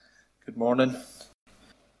Good morning.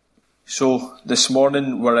 So this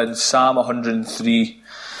morning we're in Psalm 103.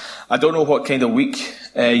 I don't know what kind of week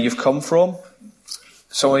you've come from.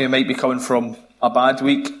 Some of you might be coming from a bad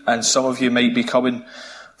week, and some of you might be coming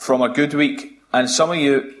from a good week, and some of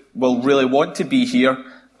you will really want to be here,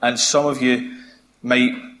 and some of you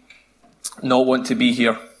might not want to be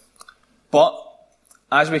here. But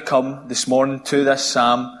as we come this morning to this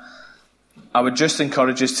psalm, I would just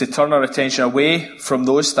encourage us to turn our attention away from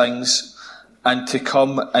those things and to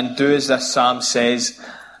come and do as this psalm says.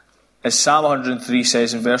 As Psalm 103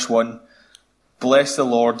 says in verse 1, "Bless the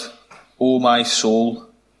Lord, O my soul."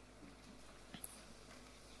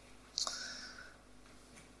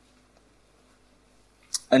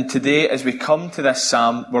 And today, as we come to this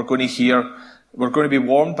psalm, we're going to be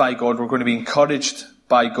warmed by God, we're going to be encouraged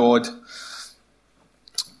by God,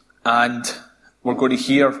 and we're going to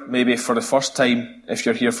hear, maybe for the first time, if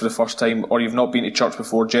you're here for the first time, or you've not been to church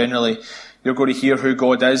before, generally, you're going to hear who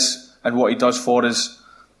God is and what He does for us.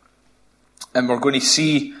 And we're going to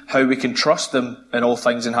see how we can trust Him in all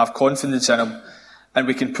things and have confidence in Him. And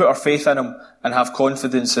we can put our faith in Him and have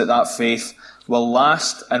confidence that that faith will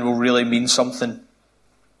last and will really mean something.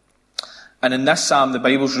 And in this psalm, the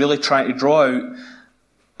Bible's really trying to draw out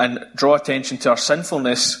and draw attention to our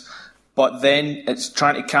sinfulness, but then it's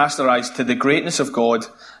trying to cast our eyes to the greatness of God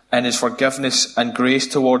and His forgiveness and grace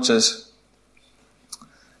towards us.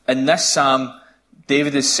 In this psalm,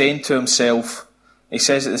 David is saying to himself, he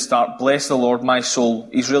says at the start, "Bless the Lord, my soul."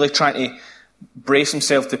 He's really trying to brace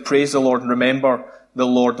himself to praise the Lord and remember the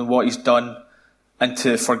Lord and what He's done, and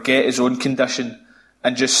to forget his own condition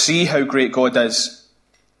and just see how great God is.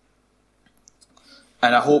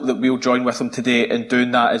 And I hope that we'll join with him today in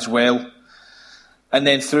doing that as well. And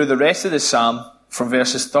then through the rest of the psalm, from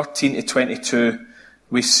verses 13 to 22,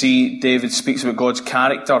 we see David speaks about God's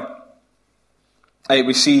character.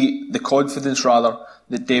 We see the confidence, rather,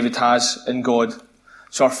 that David has in God.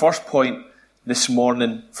 So our first point this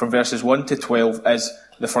morning, from verses 1 to 12, is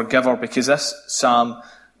the forgiver, because this psalm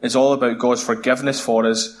is all about God's forgiveness for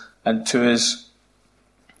us and to us.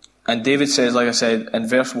 And David says, like I said, in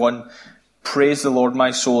verse 1, "Praise the Lord,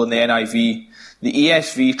 my soul," in the NIV. The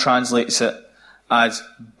ESV translates it as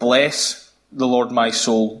 "Bless the Lord, my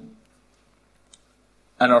soul."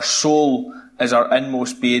 And our soul is our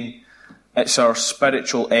inmost being. It's our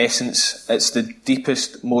spiritual essence. It's the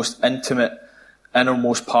deepest, most intimate,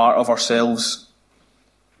 innermost part of ourselves.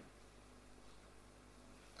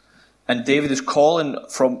 And David is calling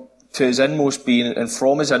to his inmost being, and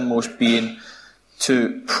from his inmost being,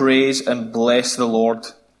 to praise and bless the Lord.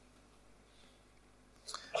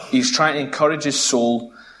 He's trying to encourage his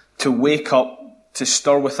soul to wake up, to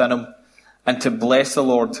stir within him, and to bless the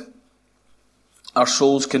Lord. Our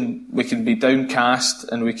souls we can be downcast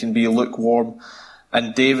and we can be lukewarm.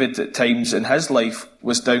 And David, at times in his life,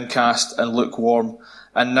 was downcast and lukewarm.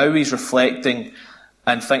 And now he's reflecting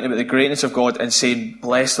and thinking about the greatness of God and saying,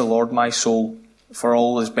 "Bless the Lord, my soul, for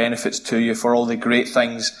all His benefits to you, for all the great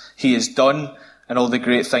things He has done and all the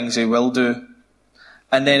great things He will do."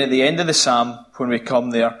 And then at the end of the psalm, when we come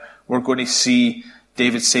there, we're going to see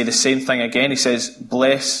David say the same thing again. He says,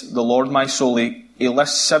 "Bless the Lord, my soul." He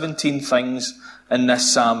lists 17 things in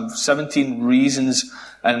this psalm, 17 reasons,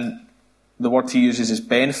 and the word he uses is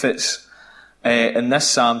benefits in this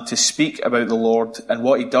psalm to speak about the Lord and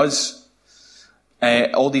what He does.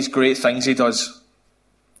 All these great things He does.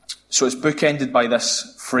 So it's bookended by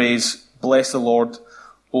this phrase, "Bless the Lord,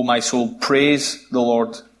 O my soul." Praise the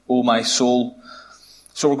Lord, O my soul.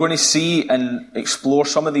 So we're going to see and explore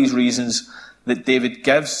some of these reasons that David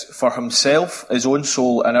gives for himself, his own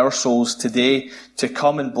soul, and our souls today to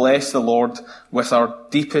come and bless the Lord with our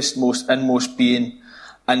deepest, most inmost being,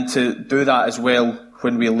 and to do that as well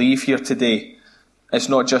when we leave here today. It's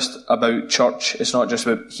not just about church, it's not just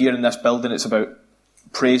about here in this building, it's about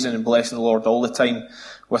praising and blessing the Lord all the time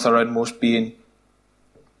with our inmost being.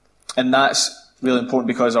 And that's really important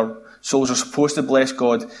because our souls are supposed to bless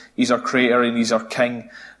God. He's our creator and He's our king.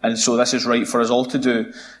 And so this is right for us all to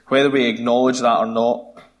do, whether we acknowledge that or not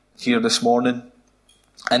here this morning.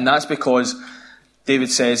 And that's because David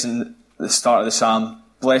says in the start of the psalm,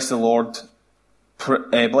 "Bless the Lord,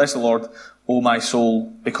 O my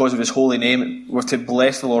soul," because of His holy name. We're to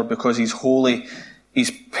bless the Lord because He's holy, He's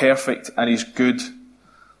perfect, and He's good.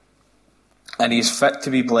 And He is fit to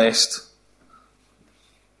be blessed.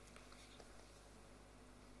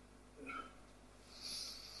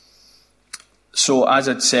 So, as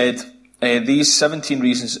I'd said, these 17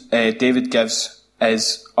 reasons David gives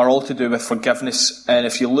are all to do with forgiveness. And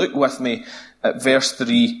if you look with me at verse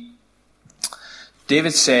 3,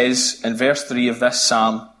 David says in verse 3 of this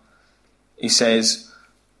psalm, he says,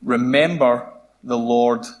 remember the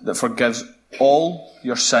Lord that forgives all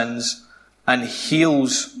your sins and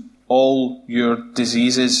heals all your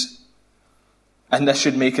diseases. And this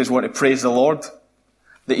should make us want to praise the Lord,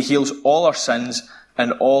 that he heals all our sins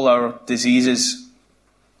and all our diseases.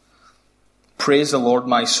 Praise the Lord,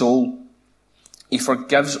 my soul. He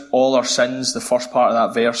forgives all our sins, the first part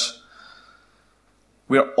of that verse.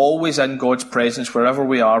 We're always in God's presence wherever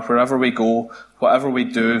we are, wherever we go, whatever we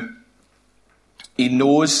do. He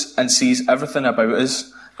knows and sees everything about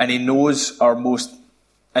us, and he knows our most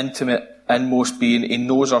intimate, inmost being. He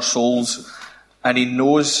knows our souls, and he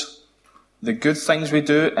knows the good things we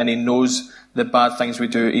do, and he knows the bad things we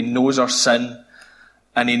do. He knows our sin,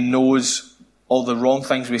 and he knows all the wrong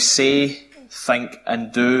things we say, think,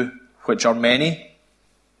 and do, which are many.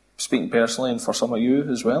 Speaking personally, and for some of you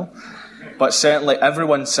as well. But certainly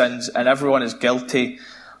everyone sins, and everyone is guilty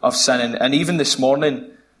of sinning. And even this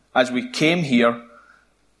morning, as we came here,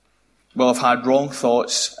 we'll have had wrong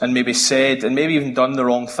thoughts, and maybe said, and maybe even done the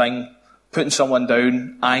wrong thing, putting someone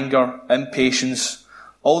down, anger, impatience.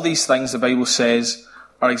 All these things, the Bible says,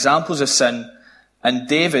 are examples of sin. And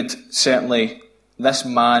David, certainly, this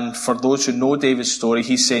man, for those who know David's story,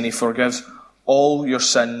 he's saying he forgives all your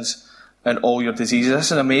sins and all your diseases. This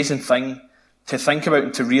is an amazing thing to think about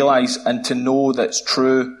and to realise and to know that it's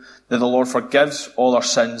true, that the Lord forgives all our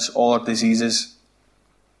sins, all our diseases.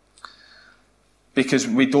 Because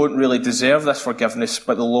we don't really deserve this forgiveness,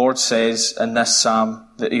 but the Lord says in this psalm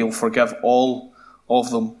that he'll forgive all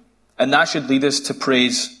of them. And that should lead us to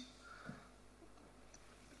praise,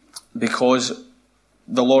 because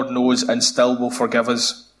the Lord knows and still will forgive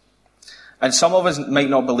us. And some of us might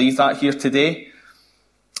not believe that here today,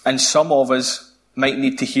 and some of us might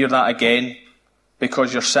need to hear that again,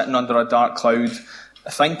 because you're sitting under a dark cloud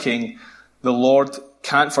thinking, the Lord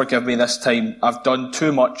can't forgive me this time. I've done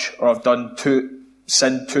too much, or I've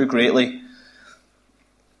sinned too greatly.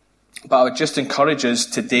 But I would just encourage us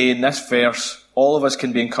today in this verse, all of us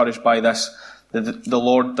can be encouraged by this, that the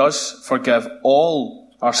Lord does forgive all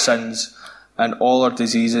our sins and all our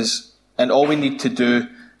diseases. And all we need to do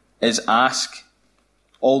is ask.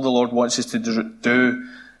 All the Lord wants us to do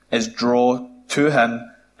is draw to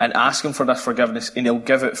him and ask him for this forgiveness, and he'll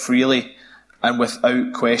give it freely and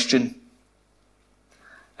without question.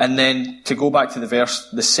 And then to go back to the verse,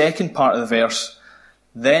 the second part of the verse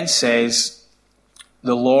then says,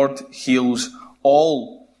 the Lord heals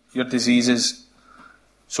all your diseases.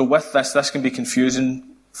 So with this can be confusing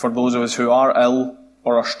for those of us who are ill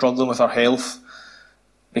or are struggling with our health,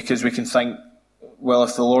 because we can think, well,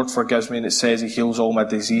 if the Lord forgives me and it says he heals all my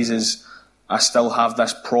diseases, I still have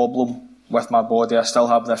this problem with my body, I still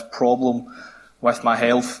have this problem with my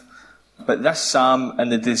health. But this psalm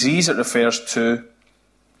and the disease it refers to,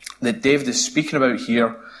 that David is speaking about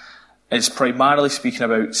here, is primarily speaking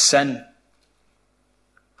about sin.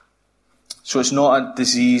 So it's not a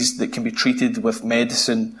disease that can be treated with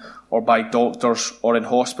medicine or by doctors or in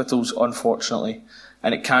hospitals, unfortunately.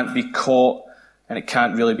 And it can't be caught, and it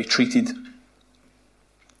can't really be treated.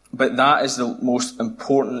 But that is the most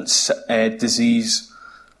important disease,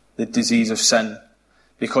 the disease of sin,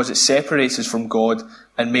 because it separates us from God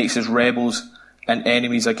and makes us rebels and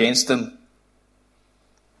enemies against him.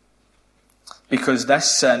 Because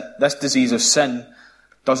this disease of sin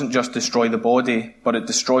doesn't just destroy the body, but it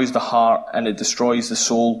destroys the heart and it destroys the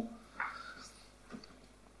soul.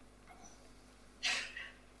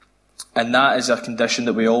 And that is a condition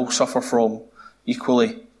that we all suffer from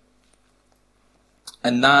equally.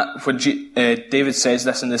 And that, when David says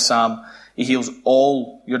this in the psalm, he heals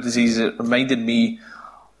all your diseases. It reminded me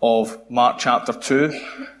of Mark chapter 2.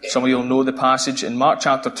 Some of you will know the passage. In Mark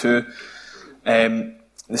chapter 2,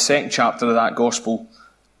 the second chapter of that gospel,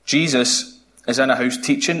 Jesus is in a house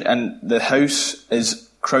teaching, and the house is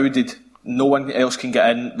crowded. No one else can get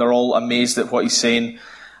in. They're all amazed at what he's saying.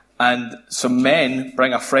 And some men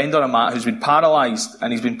bring a friend on a mat who's been paralysed,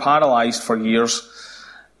 and he's been paralysed for years.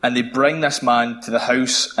 And they bring this man to the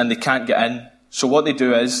house, and they can't get in. So what they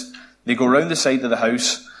do is, they go round the side of the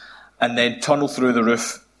house, and then tunnel through the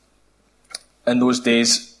roof. In those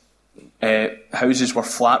days, houses were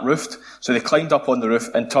flat roofed. So they climbed up on the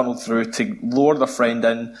roof and tunneled through to lower their friend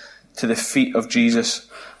in to the feet of Jesus,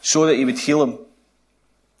 so that he would heal him.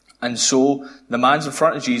 And so the man's in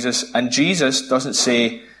front of Jesus, and Jesus doesn't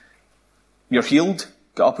say, "You're healed,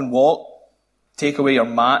 get up and walk, take away your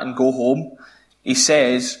mat and go home." He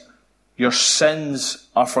says, "Your sins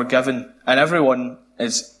are forgiven." And everyone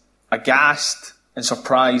is aghast and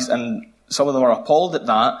surprised, and some of them are appalled at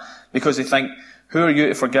that, because they think, who are you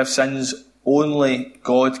to forgive sins? Only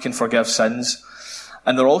God can forgive sins.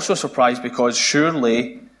 And they're also surprised because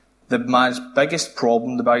surely the man's biggest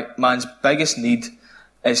problem, the man's biggest need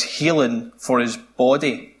is healing for his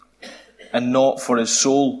body and not for his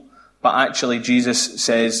soul. But actually Jesus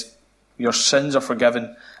says, your sins are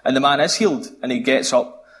forgiven. And the man is healed, and he gets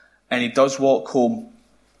up and he does walk home.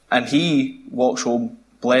 And he walks home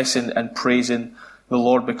blessing and praising the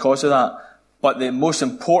Lord because of that. But the most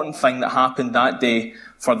important thing that happened that day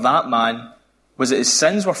for that man was that his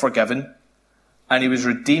sins were forgiven and he was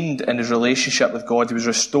redeemed in his relationship with God. He was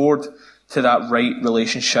restored to that right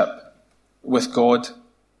relationship with God.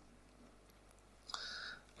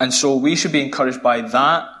 And so we should be encouraged by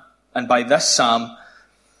that and by this psalm,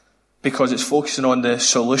 because it's focusing on the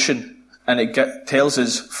solution, and it tells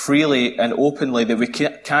us freely and openly that we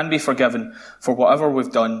can be forgiven for whatever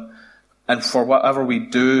we've done and for whatever we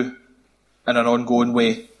do in an ongoing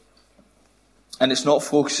way. And it's not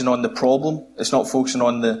focusing on the problem, it's not focusing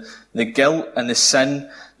on the guilt and the sin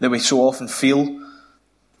that we so often feel,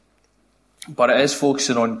 but it is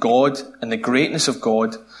focusing on God and the greatness of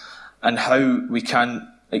God and how we can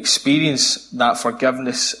experience that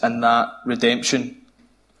forgiveness and that redemption.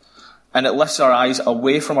 And it lifts our eyes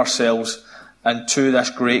away from ourselves and to this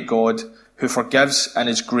great God who forgives and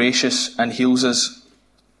is gracious and heals us.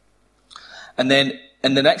 And then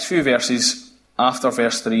in the next few verses, after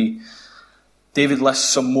verse 3, David lists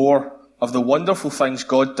some more of the wonderful things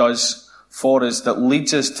God does for us that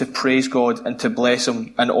leads us to praise God and to bless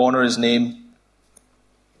Him and honour His name.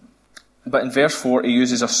 But in verse 4, he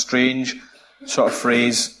uses a strange sort of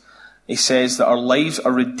phrase. He says that our lives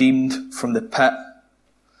are redeemed from the pit.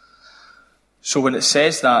 So when it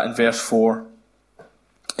says that in verse 4,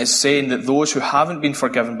 it's saying that those who haven't been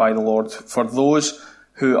forgiven by the Lord, for those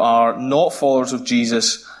who are not followers of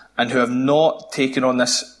Jesus and who have not taken on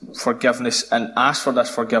this forgiveness and asked for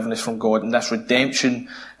this forgiveness from God and this redemption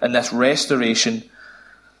and this restoration,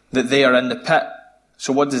 that they are in the pit.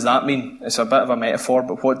 So what does that mean? It's a bit of a metaphor,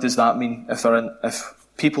 but what does that mean if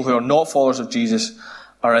people who are not followers of Jesus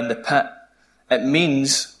are in the pit? It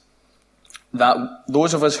means that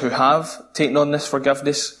those of us who have taken on this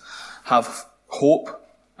forgiveness have hope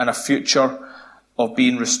and a future of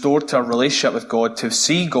being restored to a relationship with God, to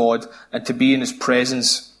see God and to be in His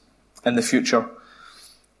presence in the future.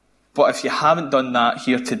 But if you haven't done that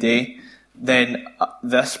here today, then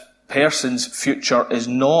this person's future is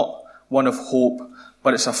not one of hope,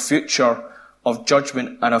 but it's a future of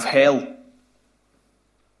judgment and of hell.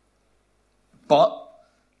 But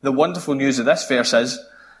the wonderful news of this verse is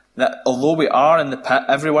that although we are in the pit,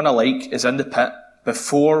 everyone alike is in the pit,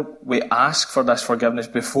 before we ask for this forgiveness,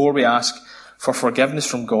 before we ask for forgiveness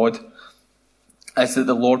from God, is that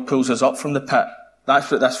the Lord pulls us up from the pit.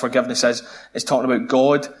 That's what this forgiveness is. It's talking about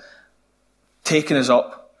God taking us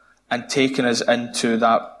up and taking us into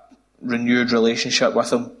that renewed relationship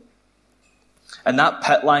with Him. And that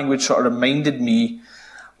pit language sort of reminded me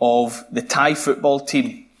of the Thai football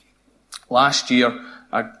team. Last year,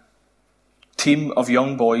 a team of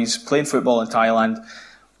young boys playing football in Thailand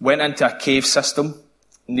went into a cave system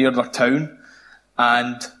near their town,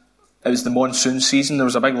 and it was the monsoon season. There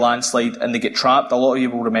was a big landslide and they get trapped. A lot of you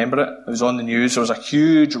will remember it. It was on the news. There was a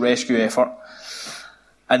huge rescue effort.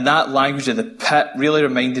 And that language of the pit really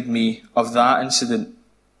reminded me of that incident.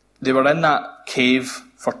 They were in that cave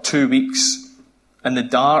for 2 weeks, in the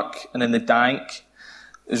dark and in the dank.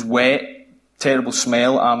 It was wet, terrible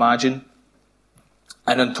smell, I imagine.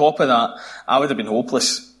 And on top of that, I would have been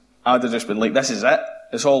hopeless. I would have just been like, this is it.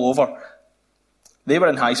 It's all over. They were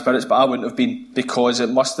in high spirits, but I wouldn't have been, because it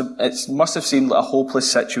must have seemed like a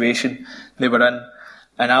hopeless situation they were in,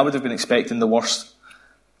 and I would have been expecting the worst.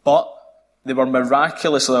 But they were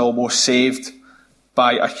miraculously almost saved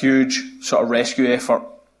by a huge sort of rescue effort.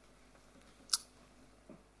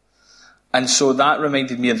 And so that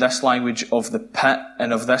reminded me of this language of the pit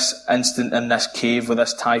and of this instant in this cave with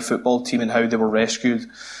this Thai football team and how they were rescued.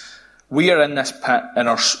 We are in this pit and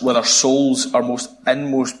with our souls, our most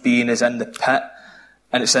inmost being is in the pit,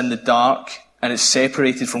 and it's in the dark and it's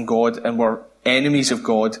separated from God and we're enemies of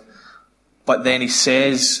God. But then He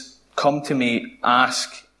says, come to me,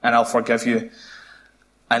 ask, and I'll forgive you.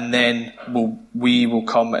 And then we will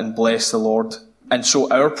come and bless the Lord. And so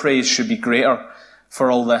our praise should be greater for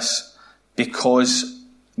all this, because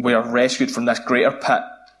we are rescued from this greater pit.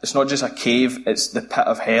 It's not just a cave, it's the pit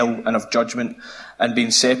of hell and of judgment and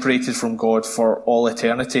being separated from God for all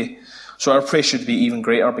eternity. So our praise should be even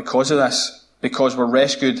greater because of this, because we're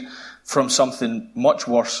rescued from something much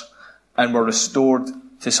worse and we're restored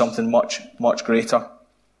to something much, much greater.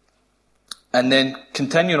 And then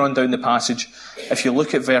continuing on down the passage, if you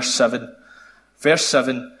look at verse 7,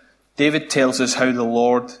 David tells us how the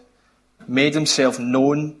Lord made Himself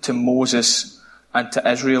known to Moses and to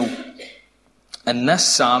Israel. And this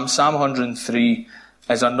Psalm 103,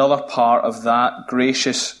 is another part of that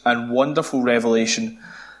gracious and wonderful revelation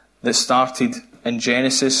that started in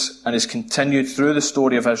Genesis and is continued through the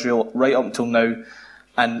story of Israel right up until now,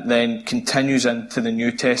 and then continues into the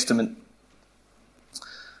New Testament.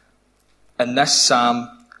 And this psalm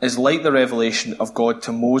is like the revelation of God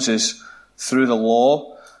to Moses through the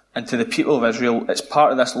law and to the people of Israel. It's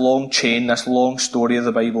part of this long chain, this long story of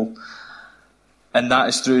the Bible, and that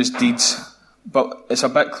is through his deeds. But it's a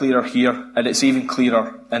bit clearer here, and it's even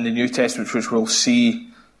clearer in the New Testament, which we'll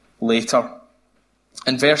see later.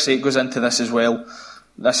 And verse 8 goes into this as well.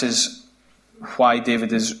 This is why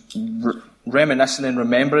David is reminiscing and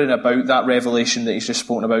remembering about that revelation that he's just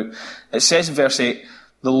spoken about. It says in verse 8,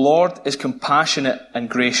 "The Lord is compassionate and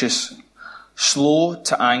gracious, slow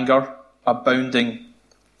to anger, abounding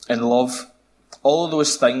in love." All of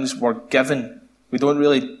those things were given. We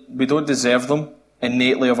don't deserve them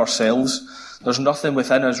innately of ourselves. There's nothing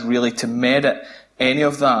within us really to merit any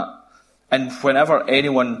of that. And whenever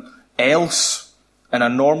anyone else, in a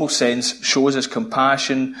normal sense, shows us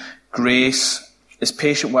compassion, grace, is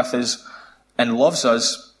patient with us, and loves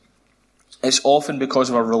us, it's often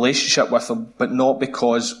because of our relationship with them, but not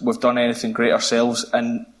because we've done anything great ourselves.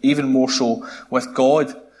 And even more so with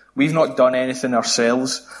God, we've not done anything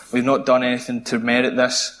ourselves. We've not done anything to merit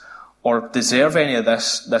this or deserve any of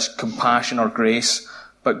this compassion or grace,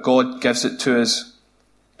 but God gives it to us.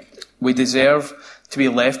 We deserve to be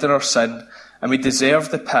left in our sin, and we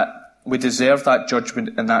deserve the pit. We deserve that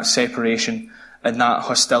judgment and that separation and that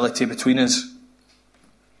hostility between us,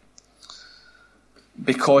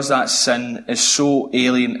 because that sin is so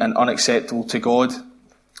alien and unacceptable to God.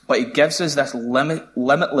 But he gives us this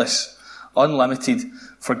limitless, unlimited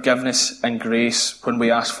forgiveness and grace when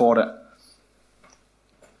we ask for it.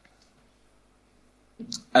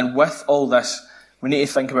 And with all this, we need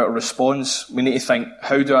to think about a response. We need to think,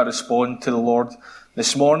 how do I respond to the Lord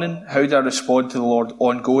this morning? How do I respond to the Lord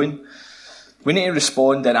ongoing? We need to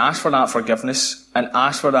respond and ask for that forgiveness and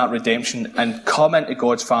ask for that redemption and come into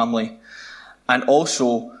God's family. And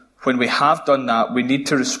also, when we have done that, we need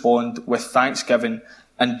to respond with thanksgiving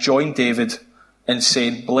and join David in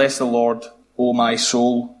saying, "Bless the Lord, O my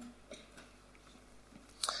soul."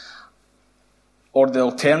 Or the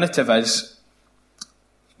alternative is,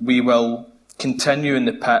 we will continue in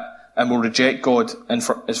the pit and will reject God and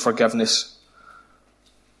his forgiveness.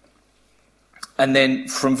 And then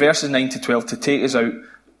from verses 9 to 12, to take us out,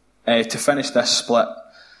 to finish this split,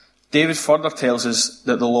 David further tells us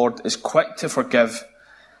that the Lord is quick to forgive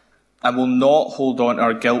and will not hold on to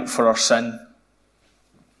our guilt for our sin.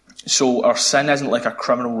 So our sin isn't like a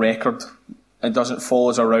criminal record. It doesn't follow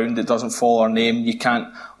us around. It doesn't follow our name. You can't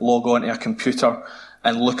log on to a computer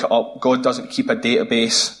and look it up. God doesn't keep a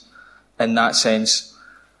database in that sense.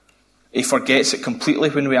 He forgets it completely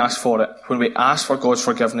when we ask for it. When we ask for God's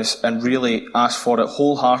forgiveness and really ask for it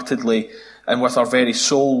wholeheartedly and with our very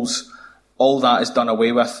souls, all that is done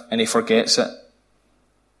away with, and he forgets it.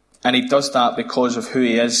 And he does that because of who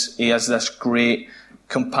he is. He is this great,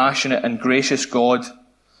 compassionate and gracious God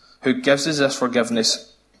who gives us this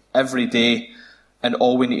forgiveness every day, and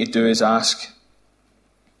all we need to do is ask.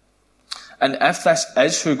 And if this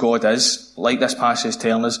is who God is, like this passage is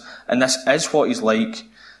telling us, and this is what he's like,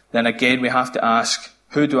 then again we have to ask,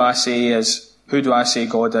 who do I say he is? Who do I say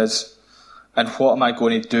God is? And what am I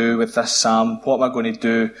going to do with this psalm? What am I going to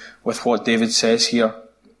do with what David says here?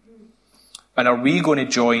 And are we going to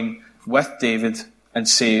join with David and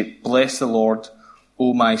say, "Bless the Lord,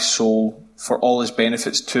 O my soul, for all his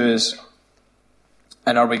benefits to us"?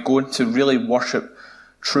 And are we going to really worship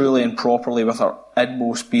truly and properly with our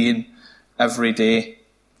inmost being every day?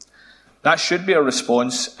 That should be our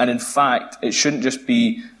response, and in fact, it shouldn't just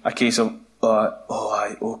be a case of,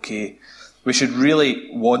 okay. We should really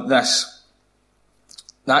want this.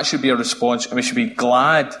 That should be our response, and we should be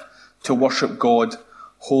glad to worship God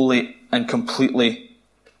wholly and completely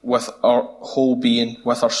with our whole being,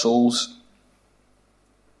 with our souls.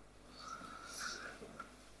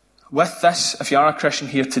 With this, if you are a Christian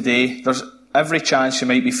here today, there's every chance you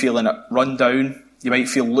might be feeling run down. You might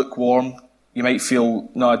feel lukewarm. You might feel,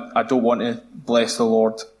 no, I don't want to bless the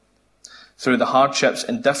Lord. Through the hardships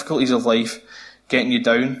and difficulties of life getting you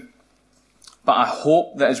down. But I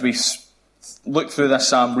hope that as we look through this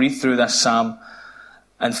psalm, read through this psalm,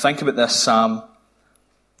 and think about this psalm,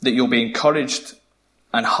 that you'll be encouraged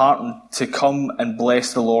and heartened to come and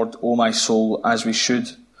bless the Lord, O my soul, as we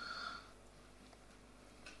should.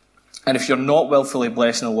 And if you're not willfully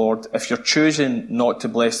blessing the Lord, if you're choosing not to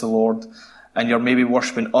bless the Lord, and you're maybe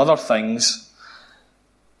worshipping other things,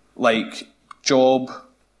 like job,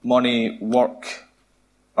 money, work,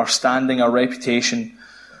 our standing, our reputation,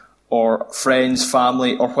 or friends,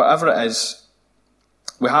 family, or whatever it is,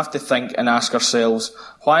 we have to think and ask ourselves,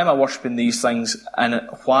 why am I worshipping these things, and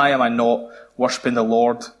why am I not worshipping the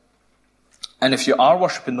Lord? And if you are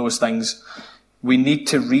worshipping those things, we need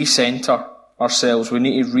to recenter ourselves. We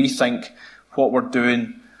need to rethink what we're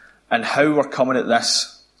doing and how we're coming at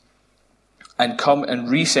this, and come and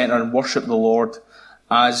recenter and worship the Lord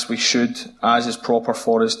as we should, as is proper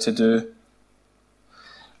for us to do.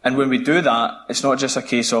 And when we do that, it's not just a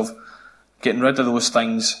case of getting rid of those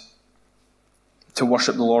things to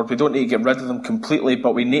worship the Lord. We don't need to get rid of them completely,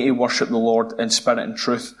 but we need to worship the Lord in spirit and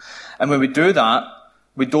truth. And when we do that,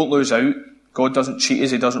 we don't lose out. God doesn't cheat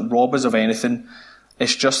us. He doesn't rob us of anything.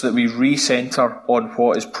 It's just that we recenter on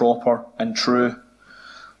what is proper and true.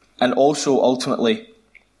 And also, ultimately,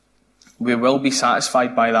 we will be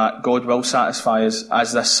satisfied by that. God will satisfy us,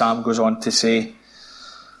 as this psalm goes on to say.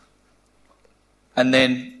 And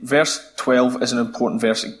then verse 12 is an important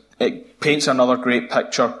verse. It paints another great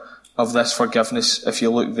picture of this forgiveness, if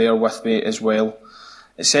you look there with me as well.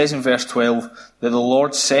 It says in verse 12 that the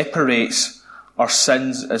Lord separates our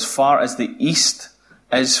sins as far as the east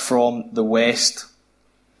is from the west.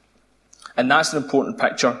 And that's an important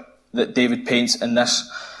picture that David paints in this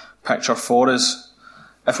picture for us.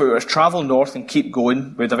 If we were to travel north and keep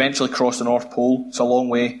going, we'd eventually cross the North Pole. It's a long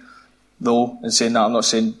way, though, in saying that. I'm not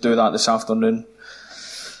saying do that this afternoon.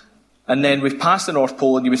 And then we've passed the North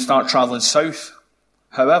Pole and you would start travelling south.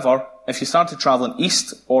 However, if you started travelling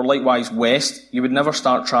east or likewise west, you would never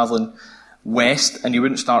start travelling west and you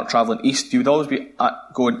wouldn't start travelling east. You would always be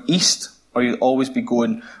going east or you'd always be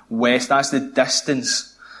going west. That's the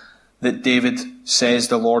distance that David says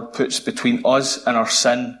the Lord puts between us and our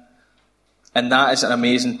sin. And that is an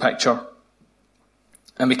amazing picture.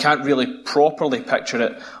 And we can't really properly picture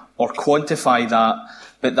it or quantify that,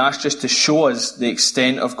 but that's just to show us the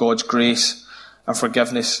extent of God's grace and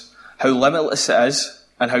forgiveness, how limitless it is,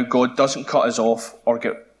 and how God doesn't cut us off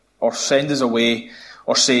or send us away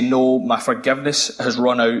or say, no, my forgiveness has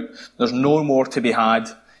run out, there's no more to be had,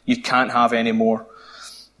 you can't have any more.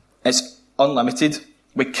 It's unlimited.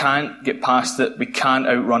 We can't get past it, we can't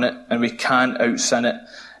outrun it, and we can't out-sin it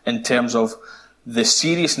in terms of the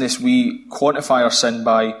seriousness we quantify our sin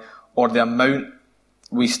by or the amount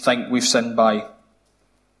we think we've sinned by.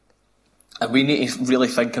 And we need to really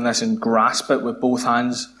think on this and grasp it with both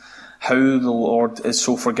hands, how the Lord is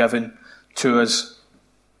so forgiving to us.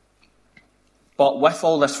 But with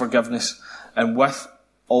all this forgiveness and with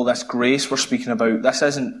all this grace we're speaking about, this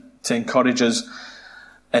isn't to encourage us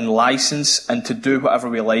in license and to do whatever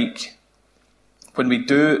we like. When we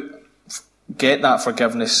do get that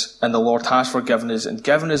forgiveness and the Lord has forgiven us and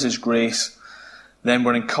given us His grace, then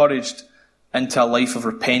we're encouraged into a life of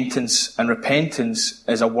repentance. And repentance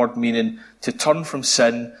is a word meaning to turn from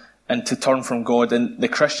sin and to turn from God. And the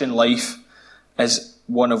Christian life is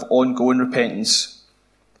one of ongoing repentance.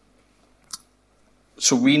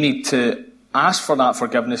 So we need to ask for that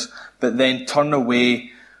forgiveness, but then turn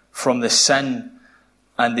away from the sin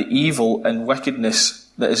and the evil and wickedness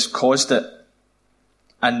that has caused it.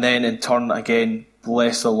 And then in turn again,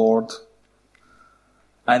 bless the Lord.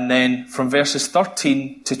 And then from verses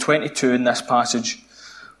 13 to 22 in this passage,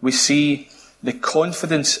 we see the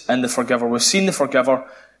confidence in the forgiver. We've seen the forgiver,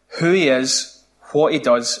 who he is, what he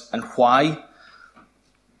does, and why.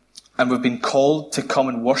 And we've been called to come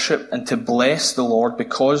and worship and to bless the Lord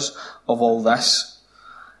because of all this.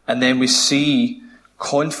 And then we see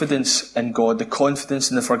confidence in God, the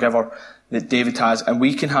confidence in the forgiver that David has, and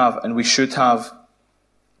we can have, and we should have.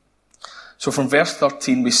 So from verse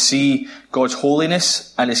 13, we see God's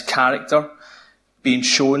holiness and His character being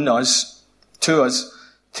shown to us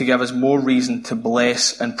to give us more reason to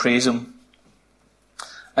bless and praise Him.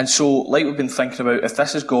 And so, like we've been thinking about, if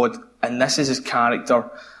this is God and this is His character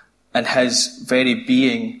and His very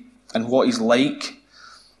being and what He's like,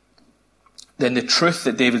 then the truth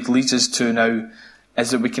that David leads us to now is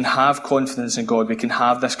that we can have confidence in God. We can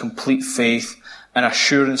have this complete faith and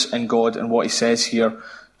assurance in God and what He says here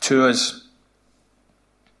to us.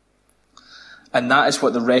 And that is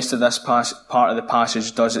what the rest of this part of the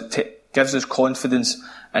passage does. It gives us confidence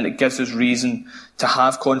and it gives us reason to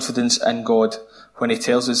have confidence in God when He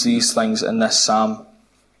tells us these things in this psalm.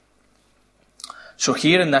 So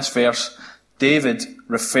here in this verse, David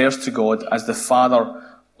refers to God as the Father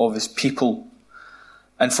of His people.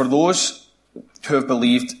 And for those who have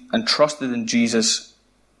believed and trusted in Jesus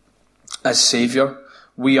as Saviour,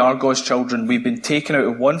 we are God's children. We've been taken out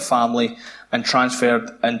of one family and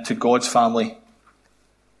transferred into God's family.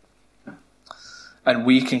 And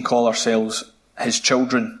we can call ourselves His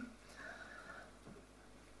children.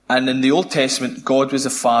 And in the Old Testament, God was the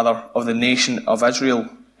father of the nation of Israel,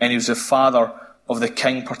 and he was the father of the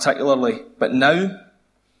king particularly. But now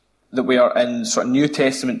that we are in sort of New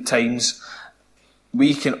Testament times,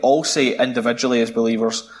 we can all say individually as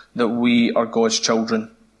believers that we are God's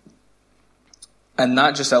children. And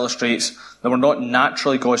that just illustrates that we're not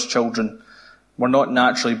naturally God's children. We're not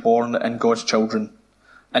naturally born in God's children.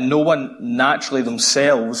 And no one naturally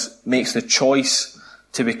themselves makes the choice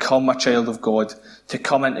to become a child of God, to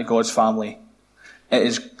come into God's family. It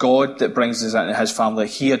is God that brings us into his family.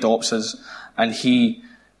 He adopts us, and he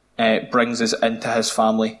brings us into his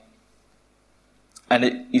family.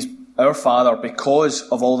 And he's our Father because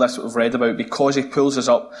of all this that we've read about, because he pulls us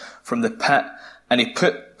up from the pit, and he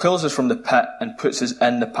pulls us from the pit and puts us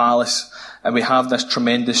in the palace, and we have this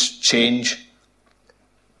tremendous change.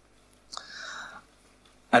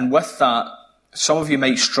 And with that, some of you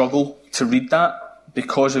might struggle to read that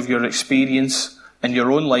because of your experience in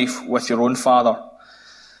your own life with your own father,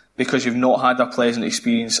 because you've not had a pleasant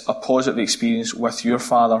experience, a positive experience with your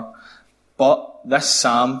father. But this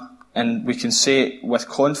psalm, and we can say it with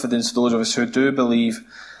confidence, those of us who do believe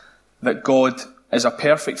that God is a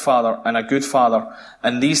perfect father and a good father,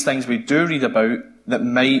 and these things we do read about that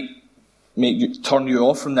might make you turn you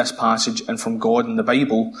off from this passage and from God in the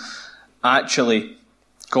Bible, actually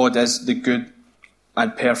God is the good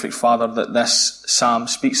and perfect father that this psalm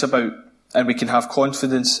speaks about, and we can have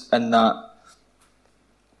confidence in that.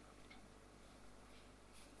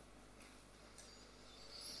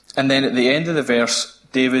 And then at the end of the verse,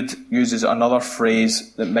 David uses another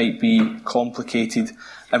phrase that might be complicated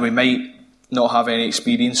and we might not have any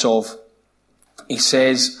experience of. He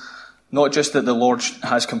says, not just that the Lord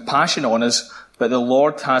has compassion on us, but the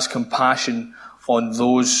Lord has compassion on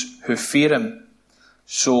those who fear him.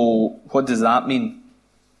 So what does that mean?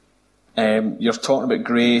 You're talking about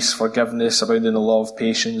grace, forgiveness, abounding in love,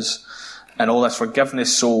 patience, and all this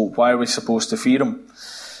forgiveness, so why are we supposed to fear him?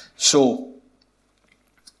 So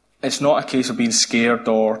it's not a case of being scared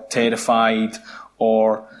or terrified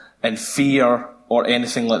or in fear or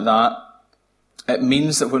anything like that. It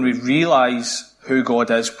means that when we realise who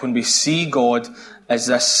God is, when we see God as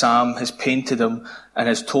this psalm has painted him and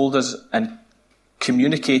has told us and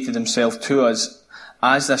communicated himself to us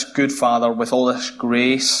as this good father with all this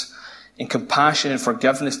grace and compassion and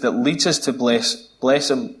forgiveness that leads us to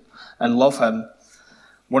bless him and love him,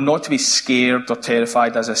 we're not to be scared or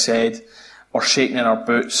terrified, as I said, or shaking in our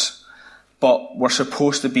boots, but we're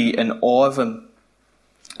supposed to be in awe of him,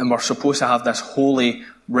 and we're supposed to have this holy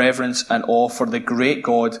reverence and awe for the great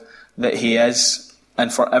God that he is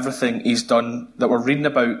and for everything he's done that we're reading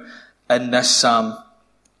about in this psalm.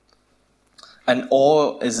 And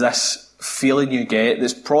awe is this feeling you get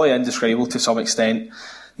that's probably indescribable to some extent,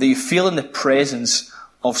 that you feel in the presence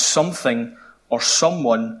of something or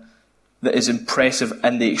someone that is impressive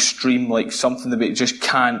in the extreme, like something that we just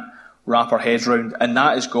can't wrap our heads around, and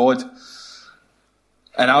that is God.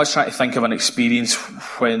 And I was trying to think of an experience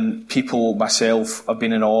when people, myself, have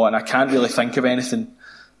been in awe, and I can't really think of anything.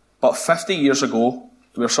 But 50 years ago,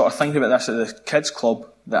 we were sort of thinking about this at the kids' club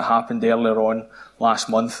that happened earlier on last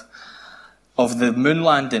month, of the moon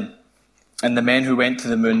landing, and the men who went to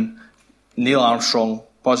the moon, Neil Armstrong,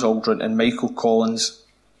 Buzz Aldrin, and Michael Collins.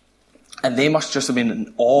 And they must just have been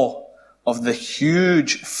in awe of the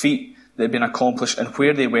huge feat that had been accomplished and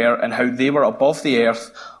where they were and how they were above the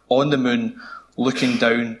earth on the moon looking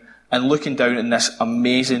down in this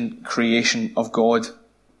amazing creation of God.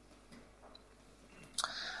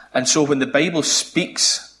 And so when the Bible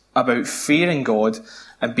speaks about fearing God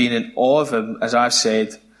and being in awe of him, as I've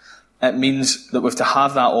said, it means that we have to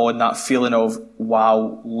have that awe and that feeling of,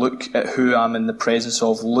 wow, look at who I'm in the presence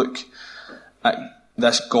of, look at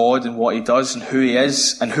this God and what he does and who he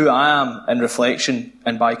is and who I am in reflection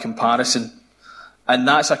and by comparison. And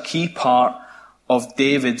that's a key part of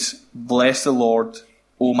David's bless the Lord,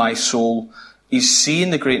 O my soul. He's seeing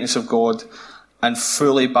the greatness of God and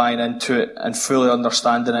fully buying into it and fully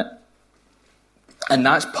understanding it. And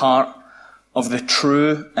that's part of the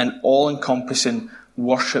true and all-encompassing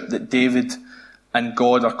worship that David and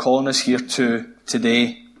God are calling us here to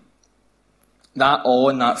today. That awe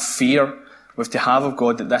and that fear we have to have of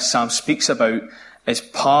God that this psalm speaks about is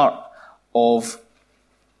part of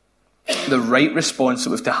the right response that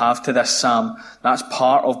we have to have to this psalm. That's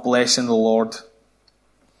part of blessing the Lord.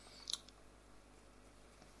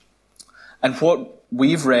 And what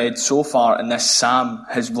we've read so far in this psalm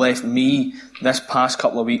has left me this past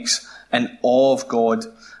couple of weeks in awe of God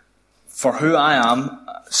for who I am,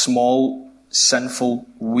 small, sinful,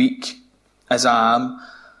 weak as I am,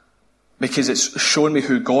 because it's shown me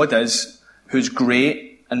who God is, who's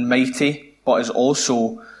great and mighty, but is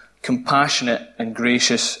also compassionate and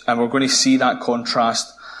gracious, and we're going to see that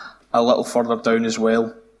contrast a little further down as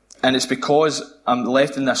well. And it's because I'm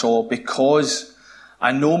left in this awe, because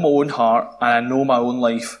I know my own heart and I know my own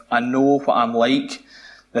life. I know what I'm like,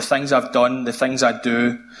 the things I've done, the things I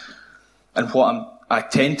do, and what I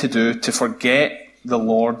tend to do to forget the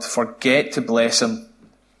Lord, forget to bless Him.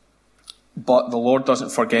 But the Lord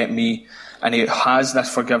doesn't forget me, and He has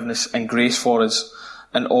this forgiveness and grace for us,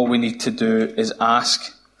 and all we need to do is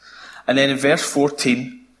ask. And then in verse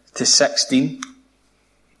 14 to 16,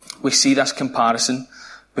 we see this comparison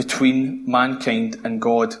between mankind and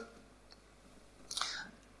God.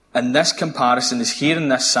 And this comparison is here in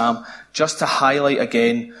this psalm just to highlight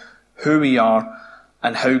again who we are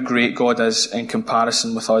and how great God is in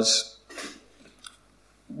comparison with us.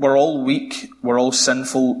 We're all weak, we're all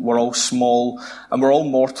sinful, we're all small, and we're all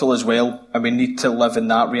mortal as well, and we need to live in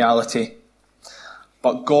that reality.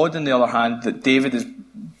 But God, on the other hand, that David is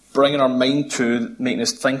bringing our mind to, making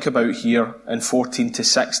us think about here in 14 to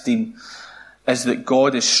 16, is that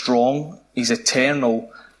God is strong, He's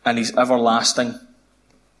eternal, and He's everlasting.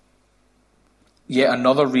 Yet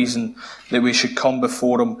another reason that we should come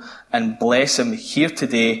before Him and bless Him here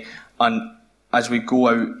today and as we go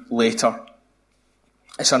out later.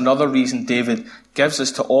 It's another reason David gives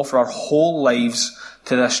us to offer our whole lives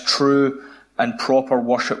to this true and proper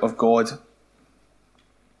worship of God.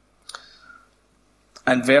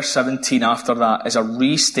 And verse 17 after that is a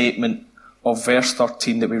restatement of verse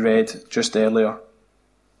 13 that we read just earlier.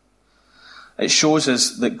 It shows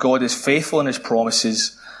us that God is faithful in His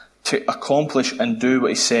promises to accomplish and do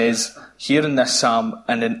what He says here in this psalm,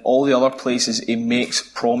 and in all the other places He makes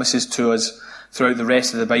promises to us throughout the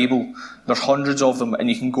rest of the Bible. There's hundreds of them, and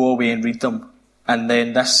you can go away and read them. And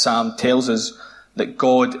then this psalm tells us that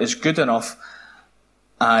God is good enough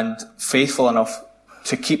and faithful enough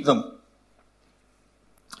to keep them.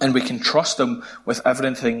 And we can trust Him with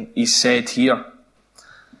everything He's said here.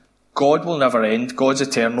 God will never end. God's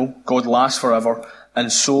eternal. God lasts forever.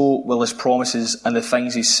 And so will His promises and the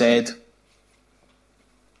things He's said.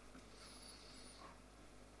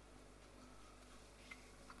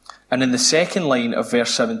 And in the second line of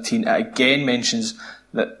verse 17, it again mentions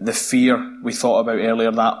that the fear we thought about earlier,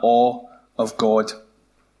 that awe of God.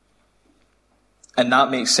 And that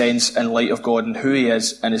makes sense in light of God and who He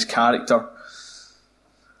is and His character.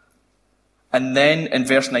 And then in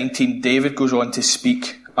verse 19, David goes on to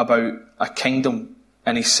speak about a kingdom.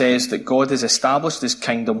 And he says that God has established His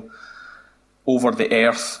kingdom over the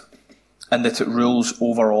earth and that it rules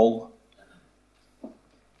over all.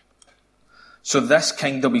 So this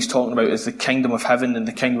kingdom he's talking about is the kingdom of heaven and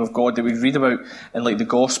the kingdom of God that we read about in like the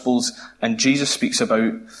Gospels and Jesus speaks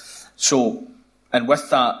about. So, and with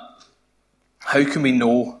that, how can we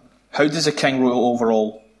know? How does a king rule over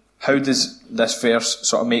all? How does this verse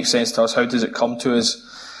sort of make sense to us? How does it come to us?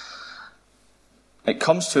 It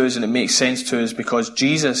comes to us and it makes sense to us because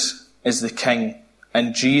Jesus is the King,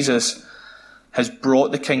 and Jesus has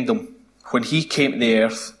brought the kingdom when He came to the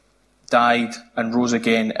earth, died and rose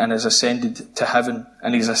again, and has ascended to heaven,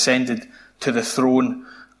 and He's ascended to the throne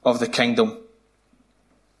of the kingdom.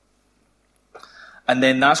 And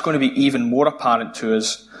then that's going to be even more apparent to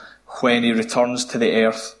us when He returns to the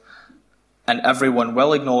earth, and everyone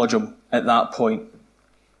will acknowledge Him at that point.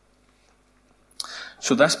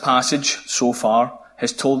 So this passage so far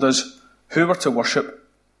has told us who we're to worship,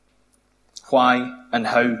 why and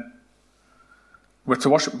how. We're to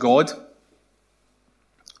worship God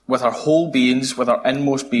with our whole beings, with our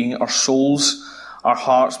inmost being, our souls, our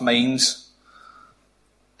hearts, minds.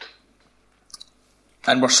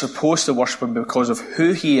 And we're supposed to worship Him because of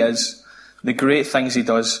who He is, the great things He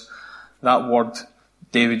does. That word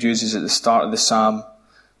David uses at the start of the psalm,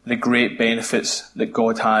 the great benefits that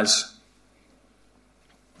God has.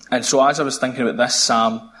 And so as I was thinking about this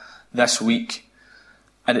psalm this week,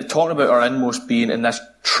 and it talked about our inmost being and this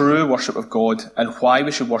true worship of God and why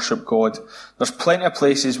we should worship God, there's plenty of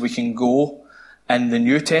places we can go in the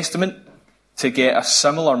New Testament to get a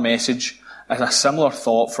similar message and a similar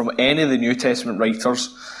thought from any of the New Testament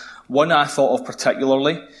writers. One I thought of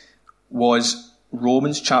particularly was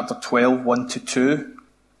Romans chapter 12, 1 to 2.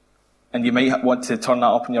 And you might want to turn that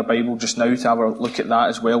up in your Bible just now to have a look at that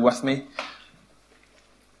as well with me.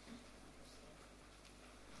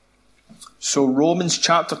 So Romans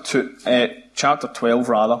chapter 12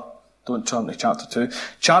 rather, don't turn to chapter 2.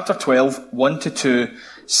 Chapter 12, 1 to 2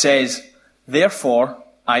 says, "Therefore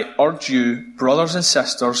I urge you, brothers and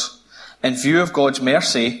sisters, in view of God's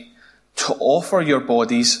mercy, to offer your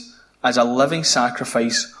bodies as a living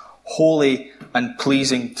sacrifice, holy and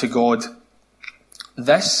pleasing to God.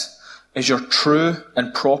 This is your true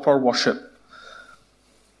and proper worship.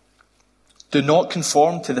 Do not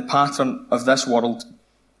conform to the pattern of this world,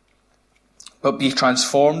 but be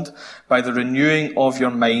transformed by the renewing of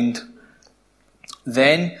your mind.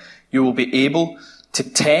 Then you will be able to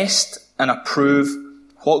test and approve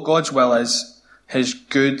what God's will is, his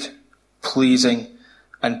good, pleasing,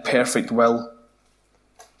 and perfect will.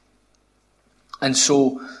 And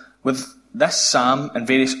so, with this psalm and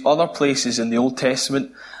various other places in the Old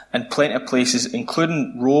Testament, and plenty of places,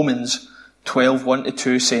 including Romans 12,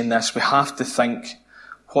 1-2, saying this, we have to think,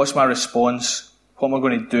 what's my response? What am I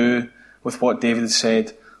going to do with what David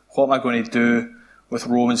said? What am I going to do with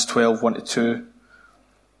Romans 12, 1-2?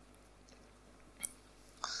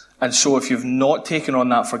 And so if you've not taken on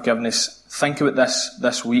that forgiveness, think about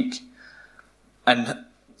this week and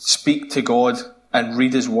speak to God and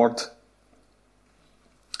read his word.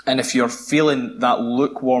 And if you're feeling that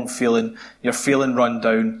lukewarm feeling, you're feeling run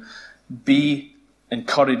down, be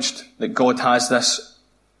encouraged that God has this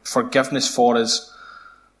forgiveness for us.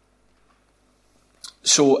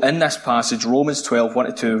 So in this passage, Romans 12,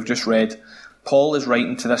 1-2, we've just read, Paul is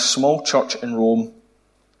writing to this small church in Rome,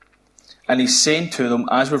 and he's saying to them,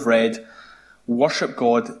 as we've read, worship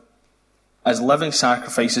God as living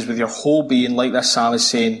sacrifices with your whole being, like this psalm is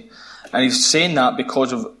saying. And he's saying that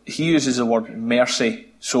because he uses the word mercy.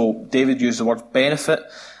 So David used the word benefit,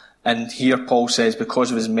 and here Paul says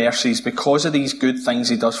because of his mercies, because of these good things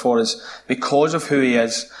he does for us, because of who he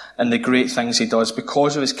is and the great things he does,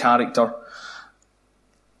 because of his character.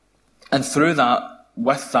 And through that,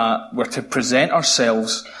 with that, we're to present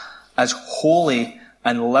ourselves as holy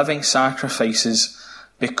and living sacrifices,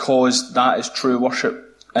 because that is true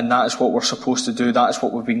worship, and that is what we're supposed to do. That is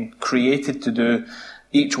what we've been created to do,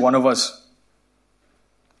 each one of us.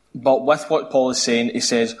 But with what Paul is saying, he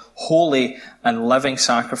says, holy and living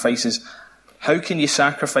sacrifices. How can you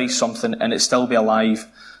sacrifice something and it still be alive?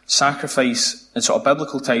 Sacrifice, in sort of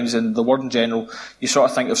biblical times, and the word in general, you sort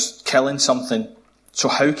of think of killing something. So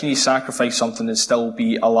how can you sacrifice something and still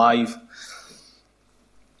be alive?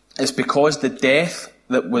 It's because the death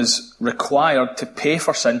that was required to pay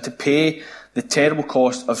for sin, to pay the terrible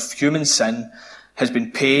cost of human sin, has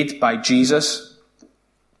been paid by Jesus.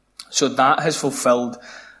 So that has fulfilled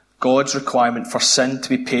God's requirement for sin to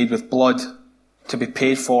be paid with blood, to be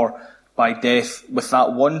paid for by death, with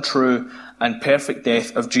that one true and perfect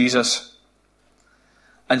death of Jesus.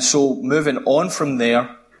 And so moving on from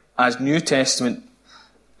there, as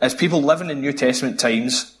people living in New Testament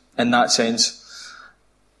times, in that sense,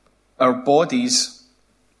 our bodies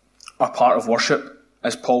are part of worship,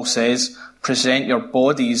 as Paul says. Present your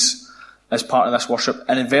bodies as part of this worship.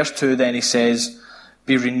 And in verse 2 then he says,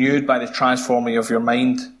 be renewed by the transforming of your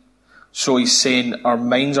mind. So he's saying our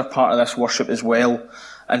minds are part of this worship as well.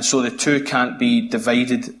 And so the two can't be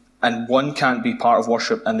divided, and one can't be part of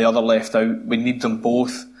worship and the other left out. We need them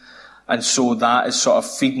both. And so that is sort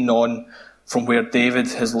of feeding on from where David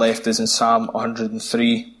has left us in Psalm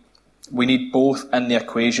 103. We need both in the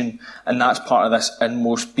equation, and that's part of this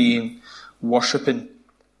inmost being, worshipping.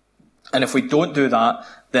 And if we don't do that,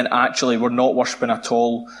 then actually we're not worshipping at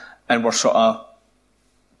all, and we're sort of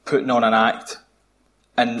putting on an act.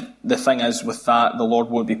 And the thing is, with that, the Lord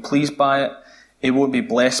won't be pleased by it. He won't be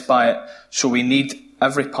blessed by it. So we need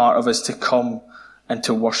every part of us to come and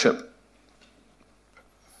to worship.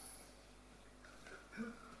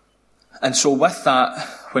 And so with that,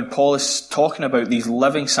 when Paul is talking about these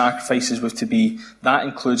living sacrifices with to be, that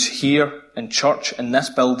includes here in church, in this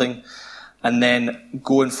building, and then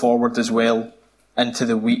going forward as well into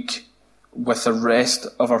the week with the rest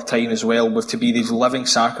of our time as well, with to be these living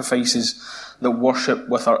sacrifices that worship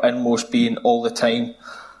with our inmost being all the time.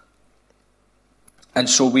 And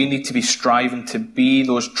so we need to be striving to be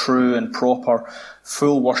those true and proper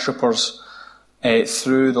full worshippers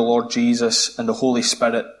through the Lord Jesus and the Holy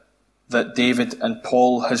Spirit that David and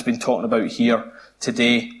Paul has been talking about here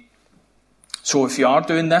today. So if you are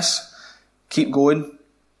doing this, keep going.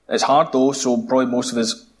 It's hard though, so probably most of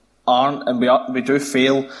us aren't, and we do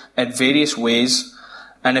fail in various ways.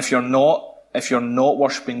 And if you're not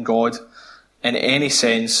worshipping God in any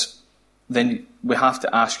sense, then we have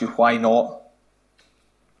to ask you why not.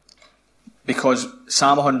 Because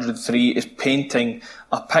Psalm 103 is painting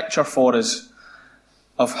a picture for us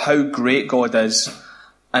of how great God is.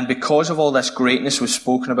 And because of all this greatness we've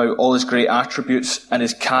spoken about, all his great attributes and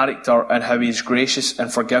his character and how he's gracious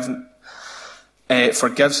and forgives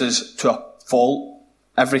us to a fault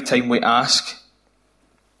every time we ask,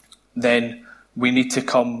 then we need to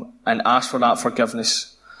come and ask for that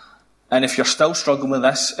forgiveness. And if you're still struggling with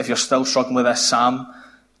this, psalm,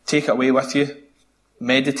 take it away with you,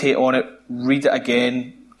 meditate on it, read it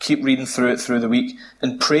again, keep reading through it through the week,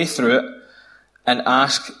 and pray through it, and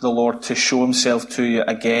ask the Lord to show himself to you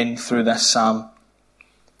again through this psalm.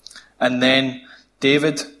 And then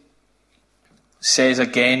David says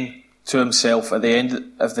again to himself at the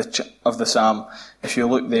end of the psalm, if you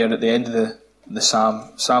look there at the end of the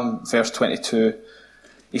psalm verse 22,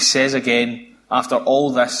 he says again, after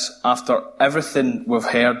all this, after everything we've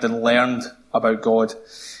heard and learned about God, he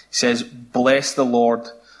says, "Bless the Lord,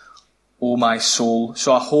 O my soul."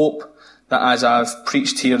 So I hope that as I've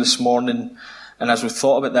preached here this morning, and as we've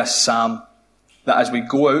thought about this psalm, that as we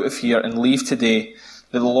go out of here and leave today,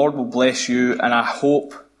 that the Lord will bless you, and I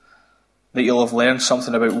hope that you'll have learned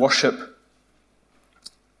something about worship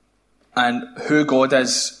and who God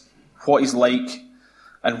is, what he's like,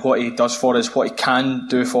 and what he does for us, what he can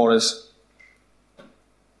do for us.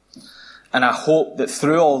 And I hope that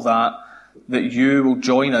through all that you will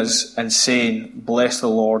join us in saying, "Bless the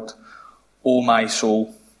Lord, O my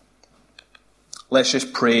soul." Let's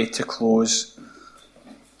just pray to close.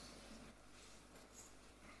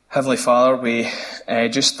 Heavenly Father, we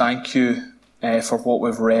just thank you for what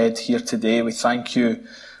we've read here today. We thank you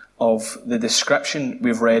of the description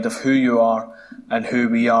we've read of who you are and who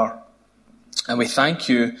we are. And we thank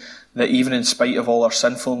you that even in spite of all our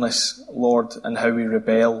sinfulness, Lord, and how we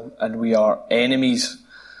rebel and we are enemies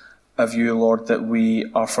of you, Lord, that we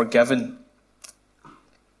are forgiven.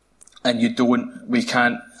 And we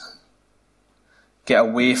can't get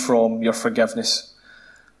away from your forgiveness.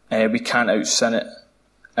 We can't out-sin it.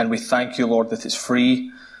 And we thank you, Lord, that it's free,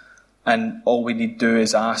 and all we need to do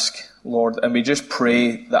is ask, Lord. And we just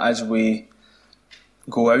pray that as we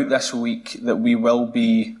go out this week, that we will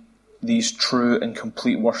be these true and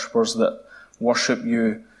complete worshippers that worship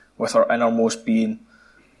you with our innermost being.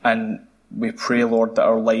 And we pray, Lord, that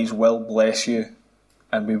our lives will bless you,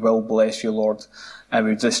 and we will bless you, Lord. And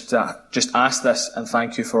we just ask this and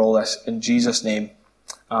thank you for all this. In Jesus' name,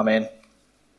 amen.